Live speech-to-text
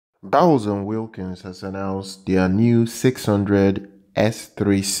Wilkins has announced their new 600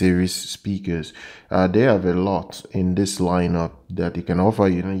 S3 series speakers. They have a lot in this lineup that you can offer.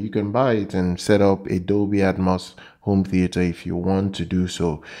 You can buy it and set up a Dolby Atmos home theater if you want to do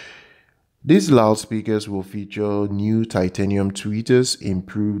so. These loudspeakers will feature new titanium tweeters,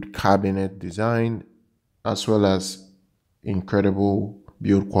 improved cabinet design, as well as incredible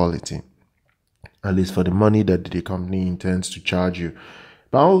build quality, at least for the money that the company intends to charge you.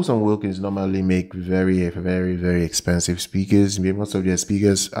 Bowles and Wilkins normally make very expensive speakers. Most of their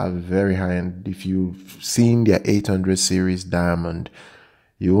speakers are very high end. If you've seen their 800 series Diamond,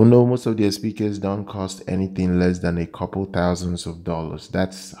 you will know most of their speakers don't cost anything less than a couple thousands of dollars.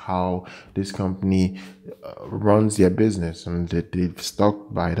 That's how this company runs their business, and they've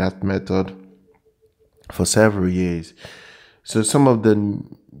stuck by that method for several years. So some of the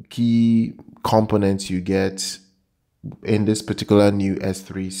key components you get in this particular new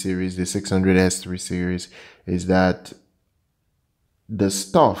S3 series, the 600 S3 series, is that the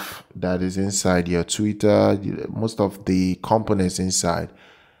stuff that is inside your tweeter, most of the components inside,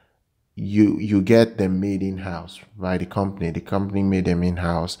 you get them made in-house by the company. The company made them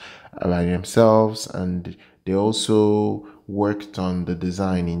in-house by themselves, and they also worked on the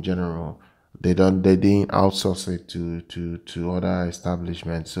design in general. They didn't outsource it to other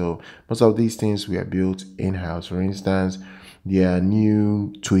establishments. So most of these things were built in-house. For instance, their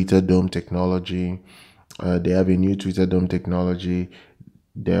new Tweeter Dome technology. They have a new Tweeter Dome technology.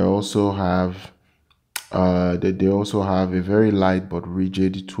 They also have a very light but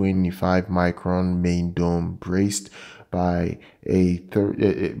rigid 25 micron main dome braced by a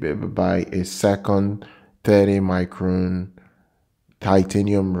second 30 micron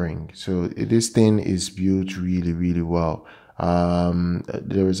titanium ring. So this thing is built really well.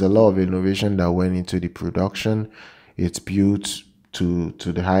 There is a lot of innovation that went into the production. It's built to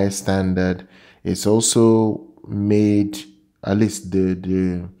the highest standard. It's also made, at least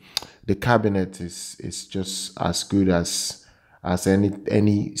the cabinet is just as good as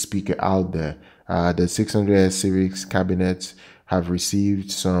any speaker out there. The 600S series cabinets have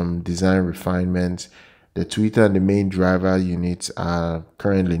received some design refinements. The tweeter and the main driver units are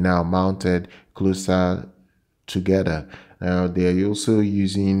currently now mounted closer together. Now they're also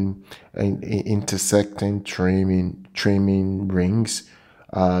using intersecting trimming rings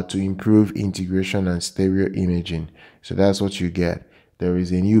to improve integration and stereo imaging. So that's what you get. There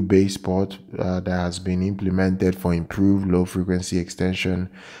is a new bass port that has been implemented for improved low frequency extension.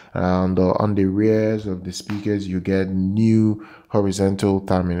 And on the rears of the speakers, you get new horizontal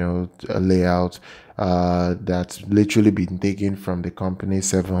terminal layout that's literally been taken from the company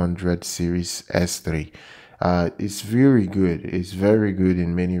 700 series S3. It's very good. It's very good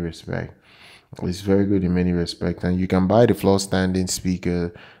in many respects. It's very good in many respects, and you can buy the floor standing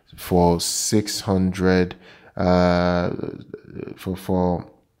speaker for 600 for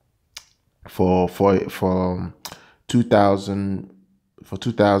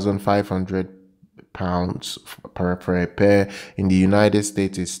 2,500 pounds per pair. In the United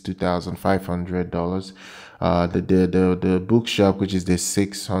States, it's $2,500. The bookshop, which is the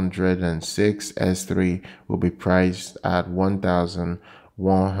 606 S3, will be priced at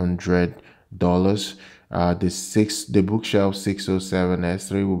 $1,100. The bookshelf 607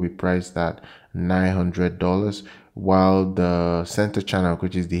 S3 will be priced at $900, while the center channel,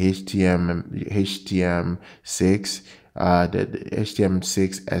 which is the HTM6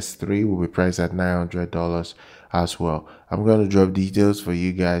 S3, will be priced at $900 as well. I'm going to drop details for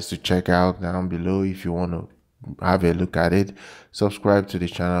you guys to check out down below if you want to have a look at it. Subscribe to the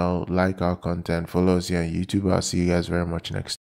channel, like our content, follow us here on YouTube. I'll see you guys very much next time.